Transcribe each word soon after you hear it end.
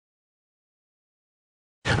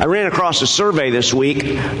I ran across a survey this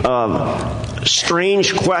week of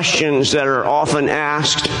strange questions that are often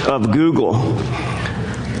asked of Google.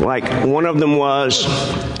 Like, one of them was,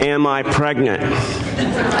 am I pregnant?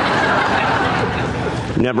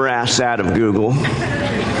 Never asked that of Google.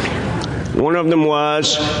 One of them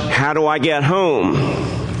was, how do I get home?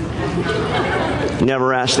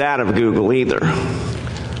 Never asked that of Google either.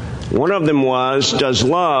 One of them was, does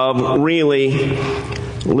love really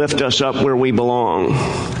lift us up where we belong?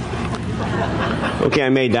 Okay, I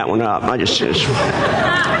made that one up.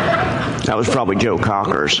 That was probably Joe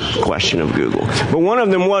Cocker's question of Google. But one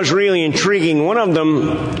of them was really intriguing. One of them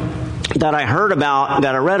that I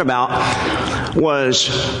read about,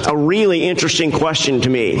 was a really interesting question to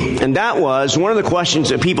me. And that was, one of the questions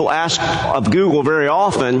that people ask of Google very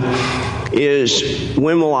often is,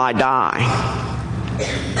 when will I die?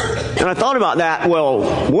 And I thought about that.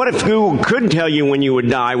 Well, what if Google could tell you when you would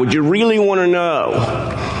die? Would you really want to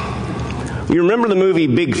know? You remember the movie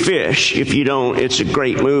Big Fish? If you don't, it's a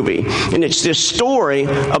great movie. And it's this story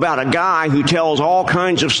about a guy who tells all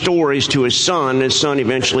kinds of stories to his son. His son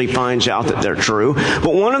eventually finds out that they're true.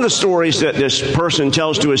 But one of the stories that this person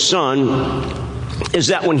tells to his son is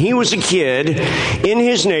that when he was a kid, in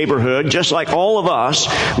his neighborhood, just like all of us,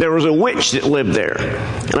 there was a witch that lived there.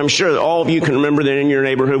 And I'm sure that all of you can remember that in your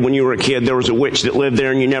neighborhood when you were a kid, there was a witch that lived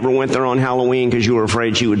there and you never went there on Halloween because you were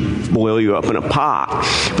afraid she would boil you up in a pot.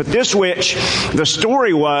 But this witch, the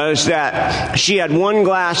story was that she had one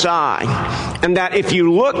glass eye, and that if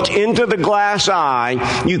you looked into the glass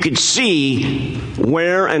eye, you could see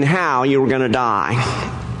where and how you were going to die.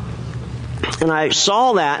 And I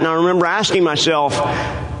saw that, and I remember asking myself,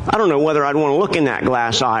 I don't know whether I'd want to look in that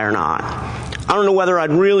glass eye or not. I don't know whether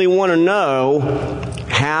I'd really want to know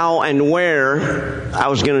how and where I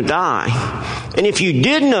was going to die. And if you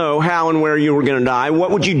did know how and where you were going to die,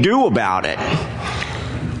 what would you do about it?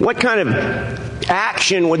 What kind of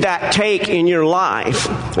action would that take in your life?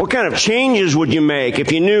 What kind of changes would you make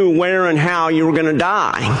if you knew where and how you were going to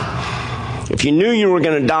die? If you knew you were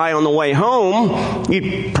going to die on the way home,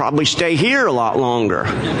 you'd probably stay here a lot longer.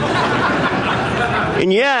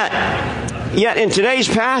 And yet in today's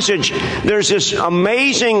passage, there's this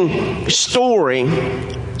amazing story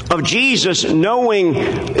of Jesus knowing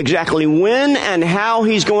exactly when and how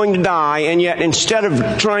he's going to die, and yet instead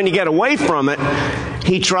of trying to get away from it,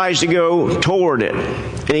 he tries to go toward it.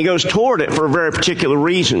 And he goes toward it for a very particular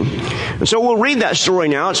reason. And so we'll read that story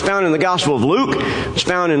now. It's found in the Gospel of Luke. It's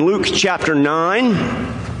found in Luke chapter 9.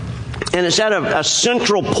 And it's at a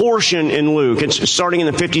central portion in Luke. It's starting in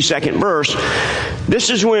the 52nd verse. This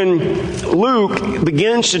is when Luke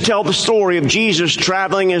begins to tell the story of Jesus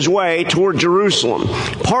traveling his way toward Jerusalem.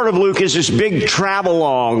 Part of Luke is this big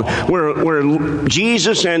travelogue where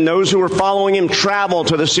Jesus and those who are following him travel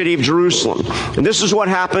to the city of Jerusalem. And this is what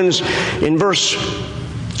happens in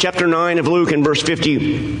chapter 9 of Luke in verse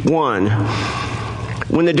 51.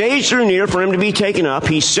 When the days drew near for him to be taken up,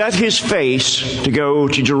 he set his face to go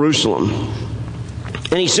to Jerusalem.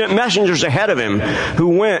 And he sent messengers ahead of him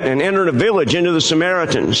who went and entered a village into the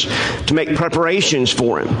Samaritans to make preparations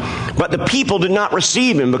for him. But the people did not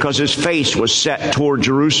receive him because his face was set toward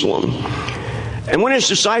Jerusalem. And when his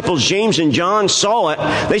disciples, James and John, saw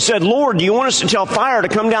it, they said, "Lord, do you want us to tell fire to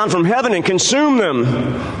come down from heaven and consume them?"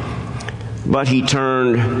 But he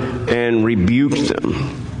turned and rebuked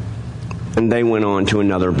them. And they went on to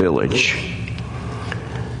another village.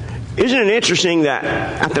 Isn't it interesting that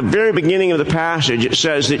at the very beginning of the passage it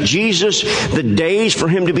says that Jesus, the days for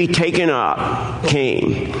him to be taken up,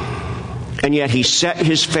 came. And yet he set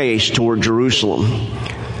his face toward Jerusalem.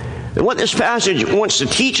 And what this passage wants to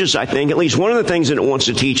teach us, I think, at least one of the things that it wants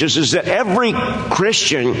to teach us, is that every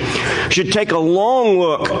Christian should take a long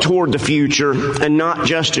look toward the future and not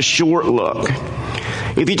just a short look.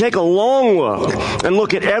 If you take a long look and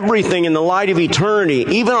look at everything in the light of eternity,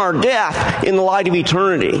 even our death in the light of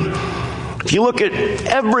eternity, if you look at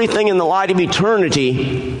everything in the light of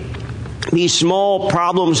eternity, these small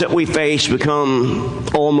problems that we face become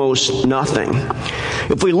almost nothing.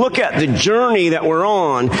 If we look at the journey that we're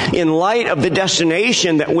on in light of the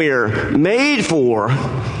destination that we're made for,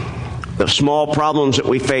 the small problems that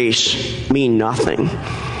we face mean nothing.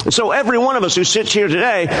 And so every one of us who sits here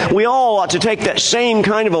today, we all ought to take that same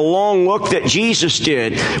kind of a long look that Jesus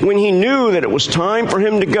did. When he knew that it was time for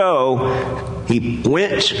him to go, he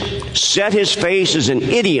went, set his face as an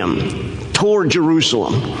idiom toward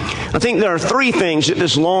Jerusalem. I think there are three things that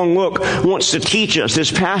this long look wants to teach us,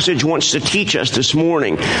 this passage wants to teach us this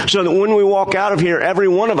morning, so that when we walk out of here, every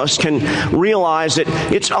one of us can realize that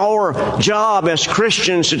it's our job as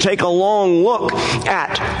Christians to take a long look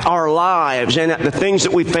at our lives and at the things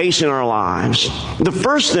that we face in our lives. The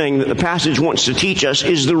first thing that the passage wants to teach us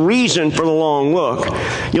is the reason for the long look.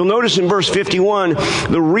 You'll notice in verse 51,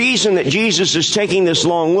 the reason that Jesus is taking this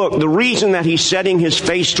long look, the reason that he's setting his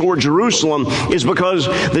face toward Jerusalem is because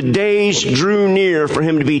the days drew near for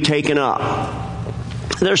him to be taken up.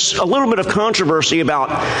 There's a little bit of controversy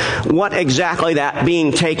about what exactly that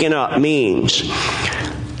being taken up means.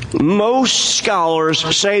 Most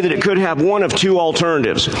scholars say that it could have one of two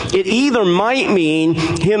alternatives. It either might mean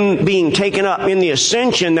him being taken up in the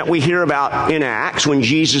ascension that we hear about in Acts when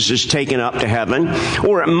Jesus is taken up to heaven,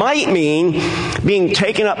 or it might mean being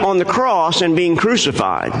taken up on the cross and being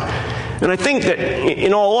crucified. And I think that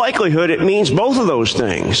in all likelihood it means both of those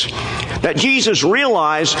things. That Jesus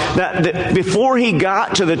realized that before he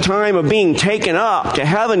got to the time of being taken up to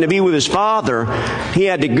heaven to be with his Father, he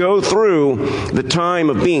had to go through the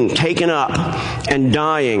time of being taken up and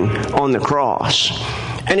dying on the cross.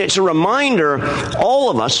 And it's a reminder,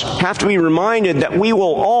 all of us have to be reminded that we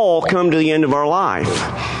will all come to the end of our life.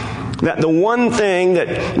 That the one thing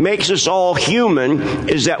that makes us all human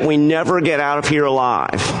is that we never get out of here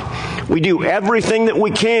alive. We do everything that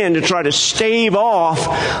we can to try to stave off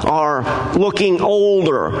our looking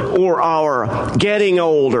older or our getting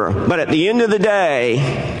older. But at the end of the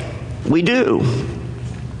day, we do.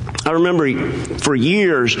 I remember for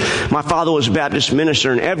years, my father was a Baptist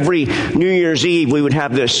minister, and every New Year's Eve we would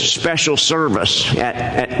have this special service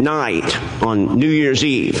at night on New Year's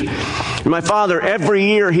Eve. And my father, every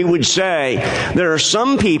year he would say, there are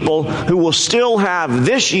some people who will still have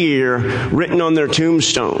this year written on their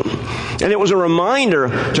tombstone. And it was a reminder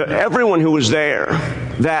to everyone who was there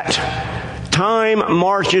that time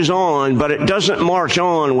marches on, but it doesn't march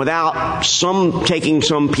on without taking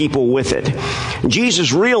some people with it.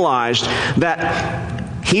 Jesus realized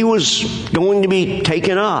that he was going to be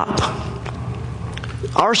taken up.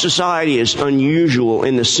 Our society is unusual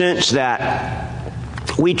in the sense that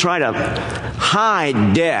we try to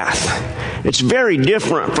hide death. It's very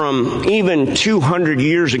different from even 200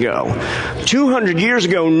 years ago. 200 years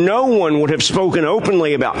ago, no one would have spoken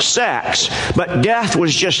openly about sex, but death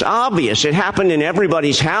was just obvious. It happened in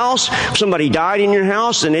everybody's house. If somebody died in your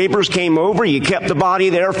house, the neighbors came over, you kept the body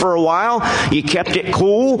there for a while, you kept it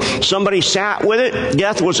cool, somebody sat with it.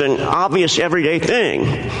 Death was an obvious everyday thing.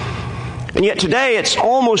 And yet today, it's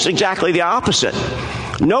almost exactly the opposite.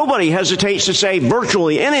 Nobody hesitates to say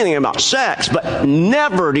virtually anything about sex, but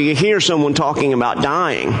never do you hear someone talking about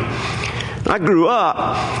dying. I grew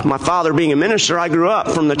up, my father being a minister, I grew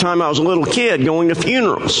up from the time I was a little kid going to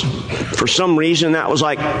funerals. For some reason, that was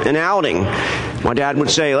like an outing. My dad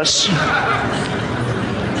would say,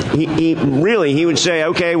 he would say,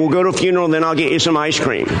 okay, we'll go to a funeral, then I'll get you some ice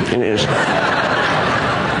cream. And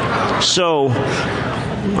so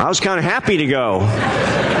I was kind of happy to go.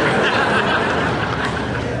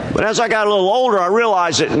 But as I got a little older, I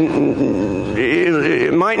realized that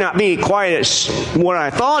it might not be quite as what I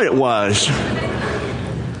thought it was.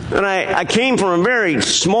 And I came from a very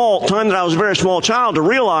small time that I was a very small child to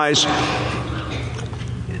realize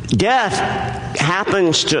death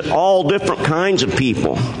happens to all different kinds of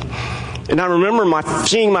people. And I remember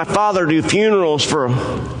seeing my father do funerals for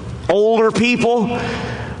older people,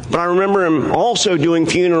 but I remember him also doing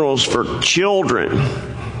funerals for children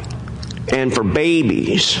and for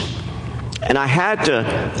babies. And I had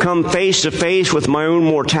to come face to face with my own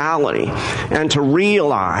mortality and to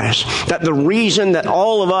realize that the reason that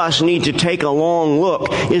all of us need to take a long look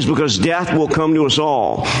is because death will come to us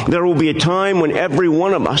all. There will be a time when every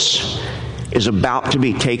one of us is about to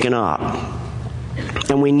be taken up,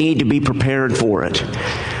 and we need to be prepared for it.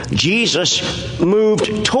 Jesus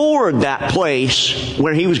moved toward that place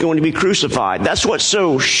where he was going to be crucified. That's what's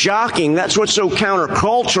so shocking. That's what's so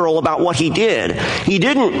countercultural about what he did. He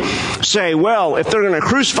didn't say, well, if they're going to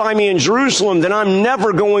crucify me in Jerusalem, then I'm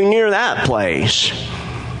never going near that place.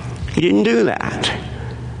 He didn't do that.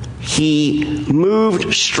 He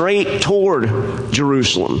moved straight toward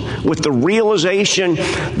Jerusalem with the realization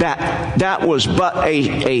that that was but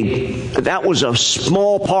a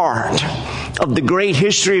small part of the great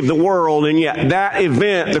history of the world, and yet that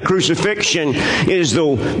event, the crucifixion, is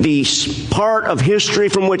the part of history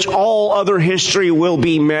from which all other history will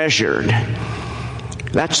be measured.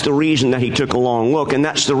 That's the reason that he took a long look, and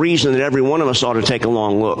that's the reason that every one of us ought to take a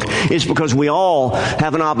long look. It's because we all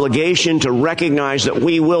have an obligation to recognize that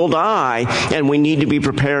we will die, and we need to be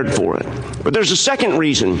prepared for it. But there's a second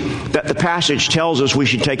reason that the passage tells us we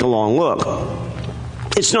should take a long look.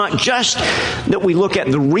 It's not just that we look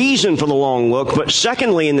at the reason for the long look, but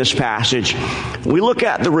secondly in this passage, we look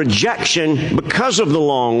at the rejection because of the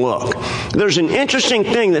long look. There's an interesting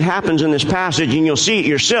thing that happens in this passage, and you'll see it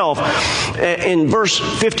yourself. In verse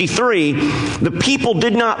 53, the people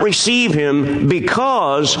did not receive him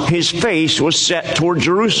because his face was set toward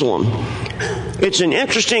Jerusalem. It's an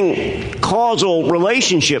interesting causal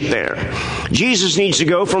relationship there. Jesus needs to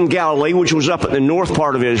go from Galilee, which was up at the north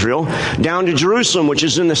part of Israel, down to Jerusalem, which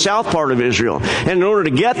is in the south part of Israel. And in order to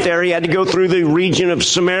get there, he had to go through the region of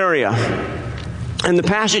Samaria. And the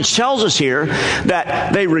passage tells us here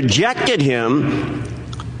that they rejected him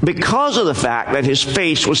because of the fact that his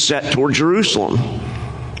face was set toward Jerusalem.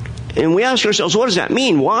 And we ask ourselves, what does that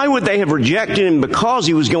mean? Why would they have rejected him because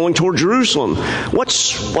he was going toward Jerusalem?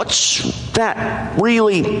 What's that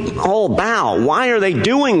really all about? Why are they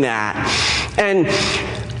doing that? And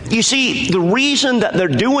you see, the reason that they're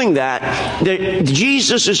doing that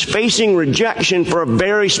Jesus is facing rejection for a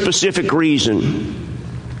very specific reason.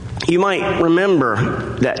 You might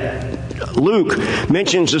remember that Luke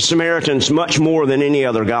mentions the Samaritans much more than any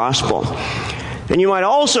other gospel. And you might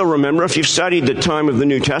also remember, if you've studied the time of the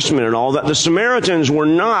New Testament and all, that the Samaritans were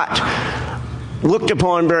not looked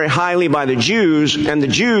upon very highly by the Jews, and the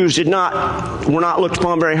Jews were not looked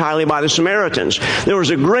upon very highly by the Samaritans. There was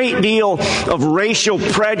a great deal of racial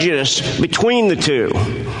prejudice between the two.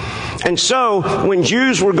 And so, when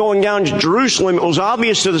Jews were going down to Jerusalem, it was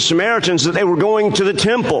obvious to the Samaritans that they were going to the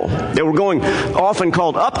temple. They were going, often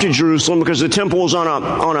called up to Jerusalem, because the temple was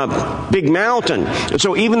on a big mountain. And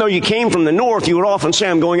so even though you came from the north, you would often say,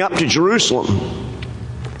 I'm going up to Jerusalem.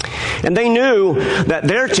 And they knew that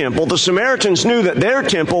their temple, the Samaritans knew that their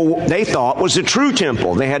temple, they thought, was the true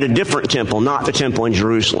temple. They had a different temple, not the temple in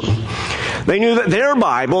Jerusalem. They knew that their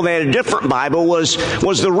Bible, they had a different Bible, was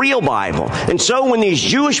the real Bible. And so when these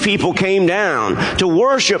Jewish people came down to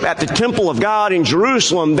worship at the temple of God in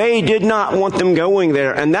Jerusalem, they did not want them going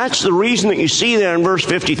there. And that's the reason that you see there in verse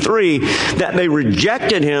 53, that they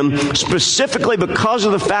rejected him specifically because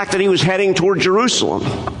of the fact that he was heading toward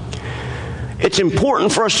Jerusalem. It's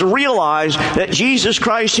important for us to realize that Jesus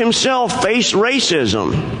Christ himself faced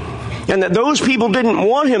racism, and that those people didn't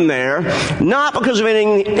want him there, not because of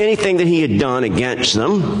anything that he had done against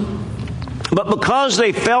them, but because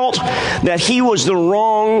they felt that he was the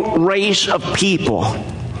wrong race of people.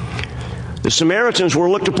 The Samaritans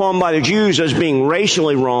were looked upon by the Jews as being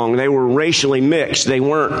racially wrong. They were racially mixed. They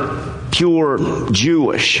weren't pure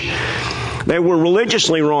Jewish. They were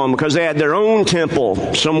religiously wrong because they had their own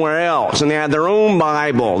temple somewhere else, and they had their own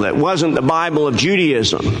Bible that wasn't the Bible of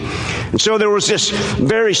Judaism. And so there was this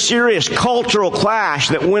very serious cultural clash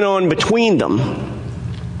that went on between them.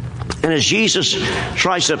 And as Jesus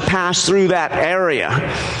tries to pass through that area,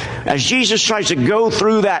 as Jesus tries to go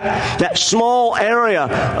through that small area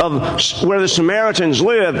of where the Samaritans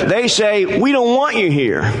lived, they say, we don't want you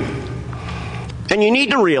here. And you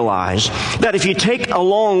need to realize that if you take a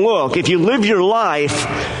long look, if you live your life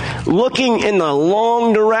looking in the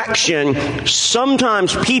long direction,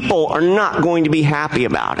 sometimes people are not going to be happy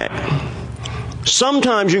about it.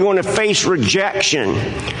 Sometimes you're going to face rejection.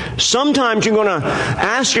 Sometimes you're going to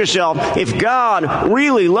ask yourself, if God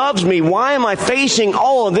really loves me, why am I facing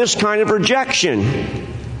all of this kind of rejection?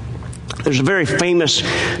 There's a very famous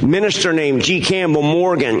minister named G. Campbell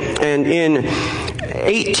Morgan, and in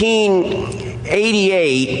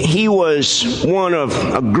 1888, he was one of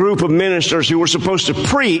a group of ministers who were supposed to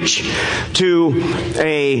preach to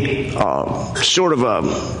a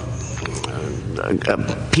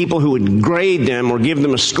people who would grade them or give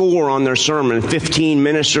them a score on their sermon, 15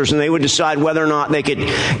 ministers, and they would decide whether or not they could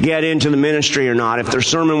get into the ministry or not. If their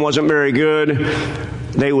sermon wasn't very good,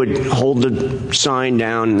 they would hold the sign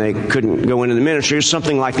down and they couldn't go into the ministry. It was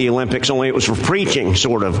something like the Olympics, only it was for preaching,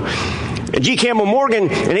 sort of. G. Campbell Morgan, in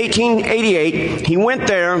 1888, he went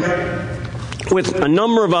there with a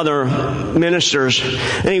number of other ministers,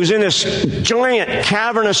 and he was in this giant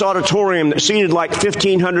cavernous auditorium that seated like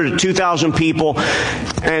 1,500 to 2,000 people,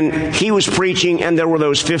 and he was preaching, and there were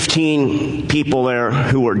those 15 people there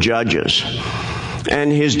who were judges.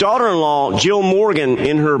 And his daughter-in-law, Jill Morgan,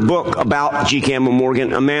 in her book about G. Campbell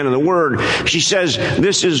Morgan, A Man of the Word, she says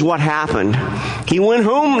this is what happened. He went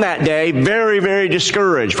home that day very, very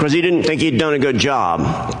discouraged because he didn't think he'd done a good job.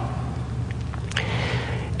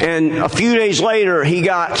 And a few days later, he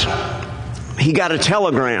got a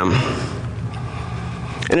telegram.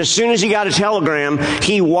 And as soon as he got a telegram,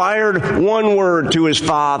 he wired one word to his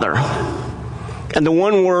father. And the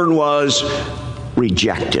one word was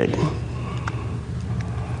rejected.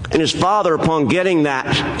 And his father, upon getting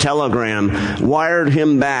that telegram, wired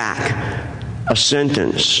him back a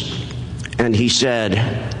sentence. And he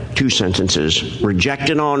said, 2 sentences,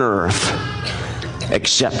 rejected on earth,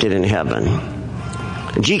 accepted in heaven.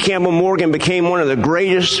 G. Campbell Morgan became one of the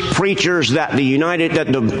greatest preachers that the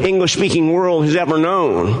English-speaking world has ever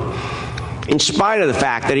known, in spite of the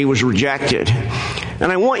fact that he was rejected.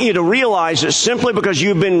 And I want you to realize that simply because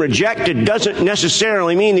you've been rejected doesn't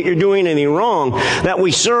necessarily mean that you're doing anything wrong, that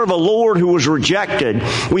we serve a Lord who was rejected.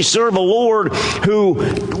 We serve a Lord who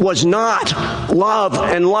was not loved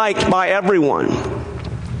and liked by everyone.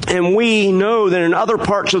 And we know that in other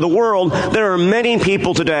parts of the world, there are many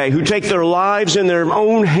people today who take their lives in their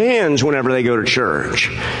own hands whenever they go to church.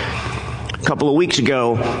 A couple of weeks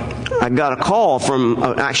ago, I got a call from,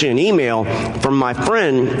 actually an email from my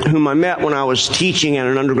friend whom I met when I was teaching at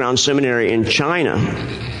an underground seminary in China.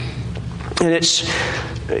 And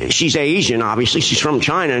she's Asian, obviously. She's from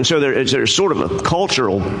China. And so there's sort of a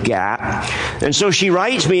cultural gap. And so she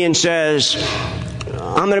writes me and says,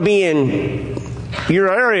 I'm going to be in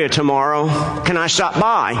your area tomorrow. Can I stop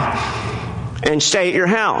by and stay at your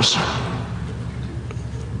house?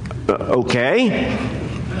 Okay.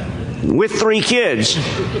 With 3 kids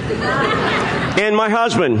and my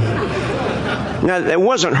husband. Now, it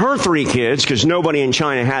wasn't her 3 kids, because nobody in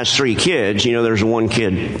China has 3 kids. You know, there's a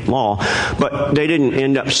 1-kid law. But they didn't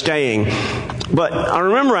end up staying. But I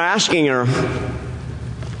remember asking her,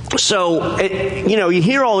 so, you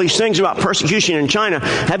hear all these things about persecution in China.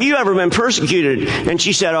 Have you ever been persecuted? And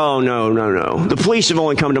she said, oh, no. The police have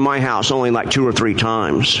only come to my house only like 2 or 3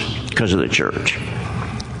 times because of the church.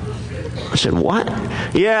 I said, what?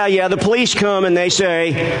 Yeah, the police come and they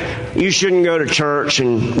say, you shouldn't go to church,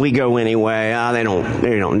 and we go anyway. They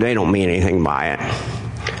don't mean anything by it.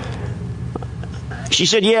 She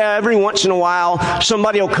said, yeah, every once in a while,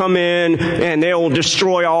 somebody will come in and they'll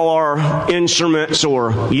destroy all our instruments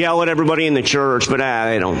or yell at everybody in the church, but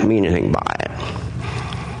they don't mean anything by it.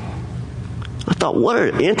 I thought, what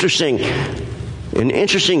an interesting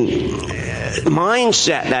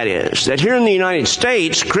mindset that is. That here in the United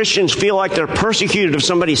States, Christians feel like they're persecuted if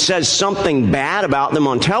somebody says something bad about them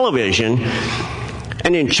on television.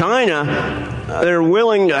 And in China, they're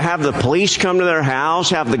willing to have the police come to their house,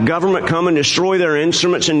 have the government come and destroy their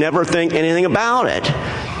instruments and never think anything about it.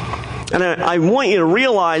 And I want you to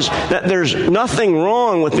realize that there's nothing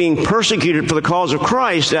wrong with being persecuted for the cause of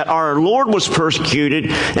Christ, that our Lord was persecuted,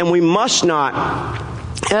 and we must not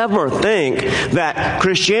ever think that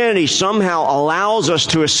Christianity somehow allows us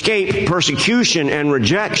to escape persecution and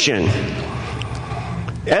rejection.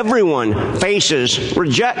 Everyone faces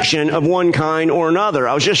rejection of one kind or another.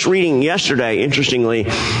 I was just reading yesterday, interestingly,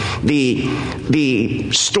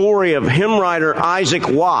 the story of hymn writer Isaac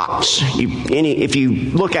Watts. If you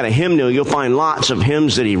look at a hymnal, you'll find lots of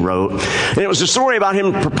hymns that he wrote. And it was a story about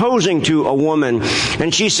him proposing to a woman,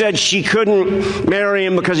 and she said she couldn't marry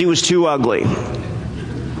him because he was too ugly.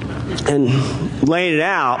 And laid it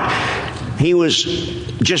out, he was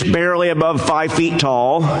just barely above 5 feet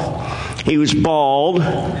tall. He was bald.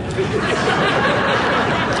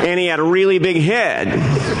 And he had a really big head.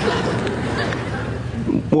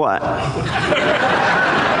 What?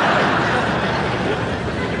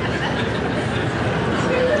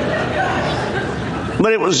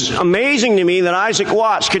 But it was amazing to me that Isaac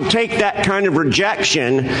Watts could take that kind of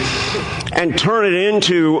rejection and turn it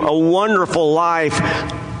into a wonderful life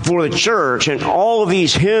for the church. And all of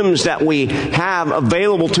these hymns that we have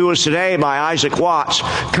available to us today by Isaac Watts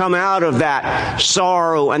come out of that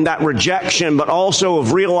sorrow and that rejection, but also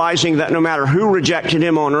of realizing that no matter who rejected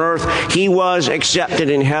him on earth, he was accepted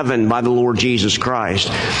in heaven by the Lord Jesus Christ.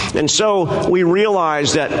 And so we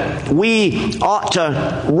realize that we ought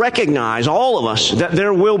to recognize, all of us, that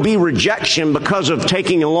there will be rejection because of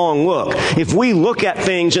taking a long look. If we look at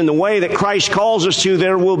things in the way that Christ calls us to,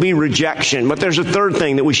 there will be rejection. But there's a third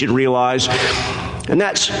thing that we should realize, and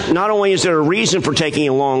that's, not only is there a reason for taking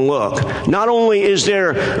a long look, not only is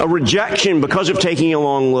there a rejection because of taking a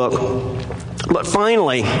long look, but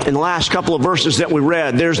finally, in the last couple of verses that we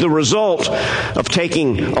read, there's the result of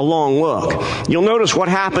taking a long look. You'll notice what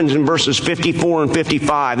happens in verses 54 and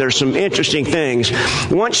 55. There's some interesting things.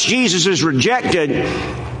 Once Jesus is rejected,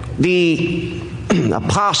 the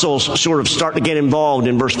apostles sort of start to get involved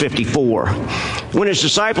in verse 54. When his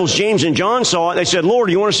disciples, James and John, saw it, they said, Lord,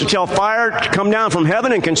 do you want us to tell fire to come down from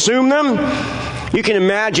heaven and consume them? You can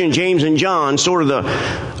imagine James and John, sort of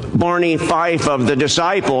the Barney Fife of the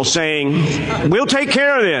disciples, saying, we'll take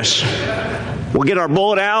care of this. We'll get our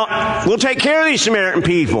bullet out. We'll take care of these Samaritan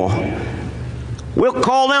people. We'll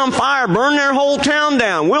call down fire, burn their whole town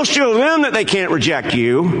down. We'll show them that they can't reject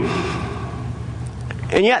you.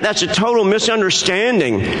 And yet that's a total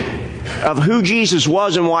misunderstanding of who Jesus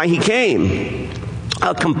was and why he came.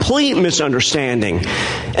 A complete misunderstanding.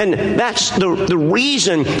 And that's the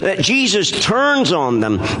reason that Jesus turns on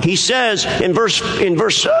them. He says in verse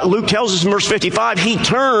Luke tells us in verse 55, he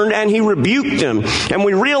turned and he rebuked them. And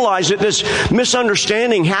we realize that this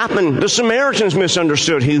misunderstanding happened. The Samaritans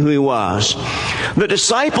misunderstood who he was. The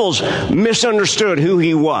disciples misunderstood who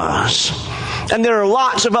he was. And there are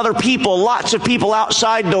lots of people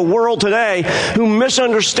outside the world today who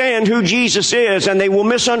misunderstand who Jesus is, and they will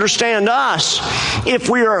misunderstand us if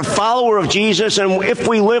we are a follower of Jesus and if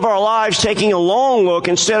we live our lives taking a long look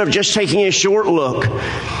instead of just taking a short look.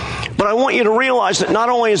 But I want you to realize that not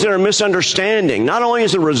only is there a misunderstanding, not only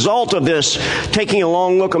is the result of this taking a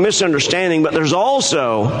long look a misunderstanding, but there's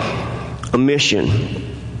also a mission.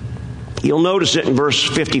 You'll notice it in verse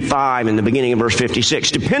 55 and the beginning of verse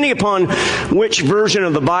 56. Depending upon which version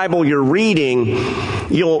of the Bible you're reading,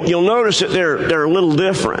 you'll notice that they're a little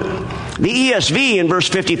different. The ESV in verse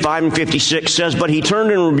 55 and 56 says, but he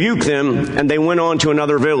turned and rebuked them, and they went on to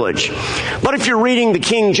another village. But if you're reading the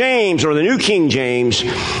King James or the New King James,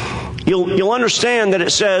 you'll understand that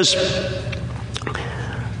it says,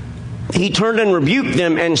 he turned and rebuked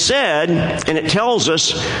them and said, and it tells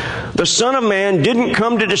us, the Son of Man didn't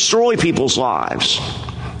come to destroy people's lives.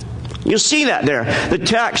 You'll see that there. The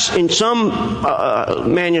text in some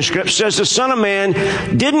manuscripts says the Son of Man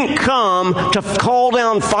didn't come to call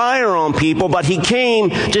down fire on people, but he came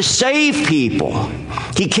to save people.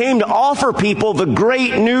 He came to offer people the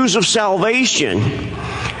great news of salvation.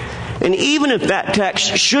 And even if that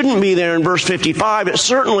text shouldn't be there in verse 55, it's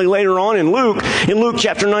certainly later on in Luke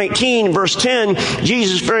chapter 19, verse 10,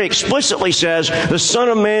 Jesus very explicitly says, the Son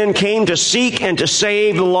of Man came to seek and to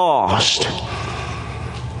save the lost.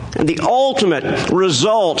 And the ultimate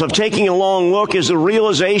result of taking a long look is the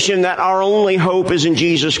realization that our only hope is in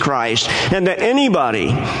Jesus Christ, and that anybody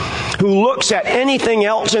who looks at anything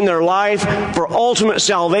else in their life for ultimate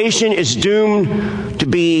salvation is doomed to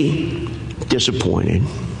be disappointed.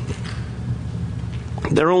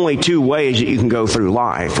 There are only two ways that you can go through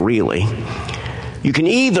life, really. You can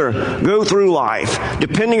either go through life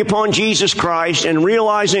depending upon Jesus Christ and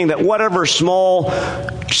realizing that whatever small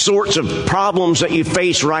sorts of problems that you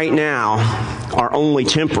face right now are only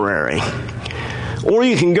temporary. Or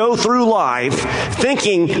you can go through life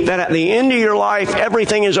thinking that at the end of your life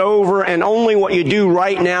everything is over and only what you do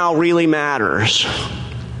right now really matters.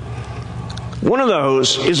 One of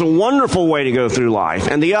those is a wonderful way to go through life,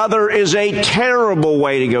 and the other is a terrible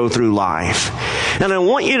way to go through life. And I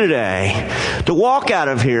want you today to walk out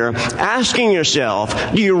of here asking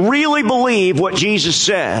yourself, do you really believe what Jesus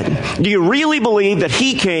said? Do you really believe that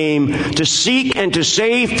he came to seek and to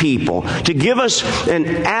save people, to give us an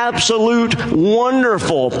absolute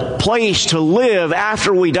wonderful place to live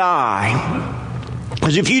after we die?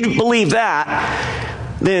 Because if you believe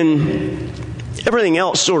that, then everything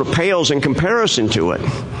else sort of pales in comparison to it.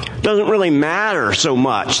 It doesn't really matter so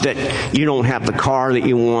much that you don't have the car that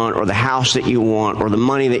you want, or the house that you want, or the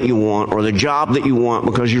money that you want, or the job that you want,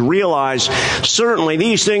 because you realize certainly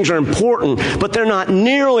these things are important, but they're not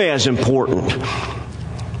nearly as important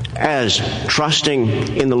as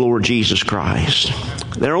trusting in the Lord Jesus Christ.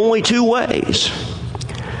 There are only two ways.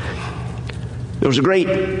 There was a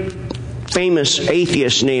great famous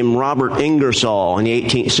atheist named Robert Ingersoll in the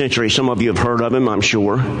 18th century. Some of you have heard of him, I'm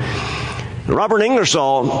sure. Robert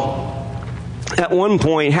Ingersoll, at one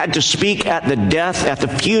point, had to speak at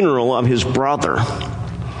the funeral of his brother.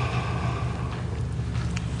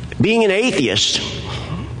 Being an atheist,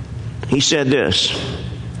 he said this: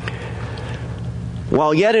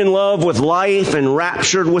 while yet in love with life and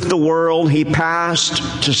raptured with the world, he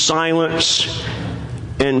passed to silence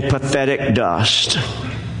and pathetic dust.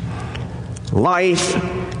 Life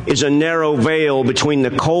is a narrow veil between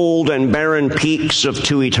the cold and barren peaks of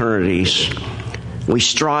two eternities. We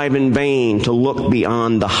strive in vain to look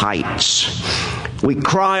beyond the heights. We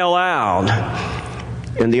cry aloud,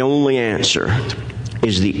 and the only answer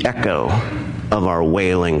is the echo of our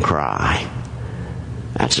wailing cry.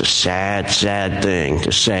 That's a sad, sad thing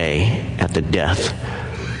to say at the death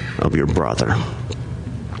of your brother.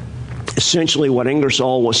 Essentially what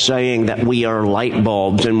Ingersoll was saying, that we are light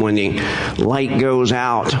bulbs, and when the light goes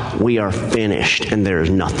out, we are finished and there is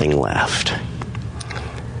nothing left.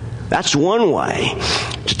 That's one way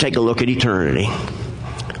to take a look at eternity.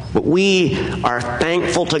 But we are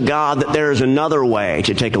thankful to God that there is another way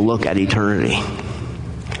to take a look at eternity.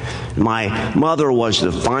 My mother was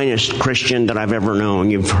the finest Christian that I've ever known.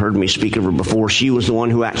 You've heard me speak of her before. She was the one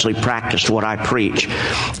who actually practiced what I preach.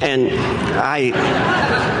 And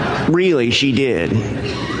she did.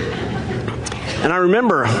 And I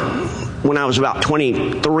remember when I was about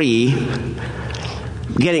 23,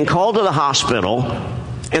 getting called to the hospital,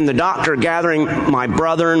 and the doctor gathering my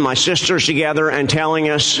brother and my sisters together and telling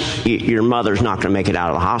us, your mother's not going to make it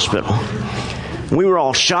out of the hospital. We were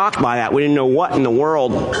all shocked by that. We didn't know what in the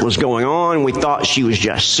world was going on. We thought she was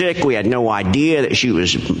just sick. We had no idea that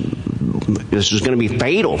this was going to be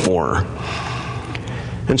fatal for her.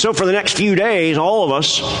 And so for the next few days, all of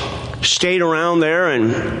us stayed around there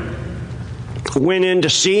and went in to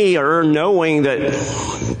see her, knowing that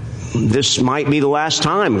this might be the last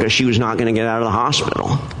time, because she was not going to get out of the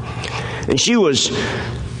hospital. And she was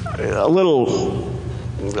a little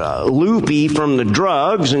loopy from the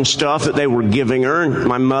drugs and stuff that they were giving her. And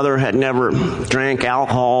my mother had never drank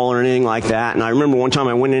alcohol or anything like that. And I remember one time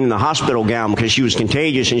I went in the hospital gown because she was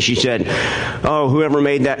contagious, and she said, "Oh, whoever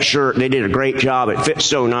made that shirt, they did a great job. It fits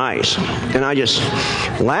so nice." And I just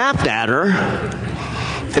laughed at her.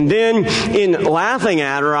 And then in laughing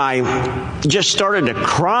at her, I just started to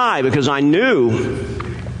cry because I knew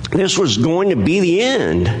this was going to be the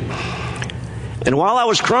end. And while I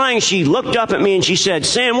was crying, she looked up at me and she said,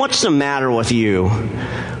 "Sam, what's the matter with you?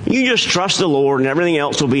 You just trust the Lord and everything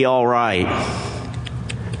else will be all right."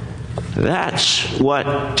 That's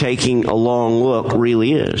what taking a long look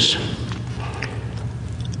really is.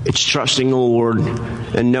 It's trusting the Lord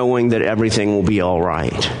and knowing that everything will be all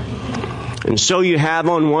right. And so you have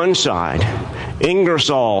on one side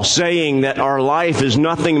Ingersoll saying that our life is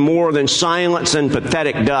nothing more than silence and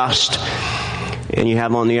pathetic dust. And you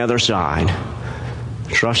have on the other side,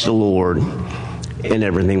 trust the Lord and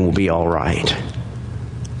everything will be all right.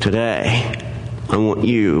 Today, I want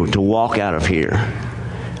you to walk out of here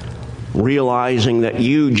realizing that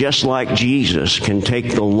you, just like Jesus, can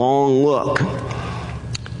take the long look,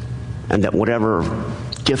 and that whatever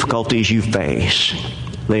difficulties you face,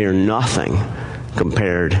 they are nothing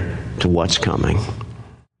compared to what's coming.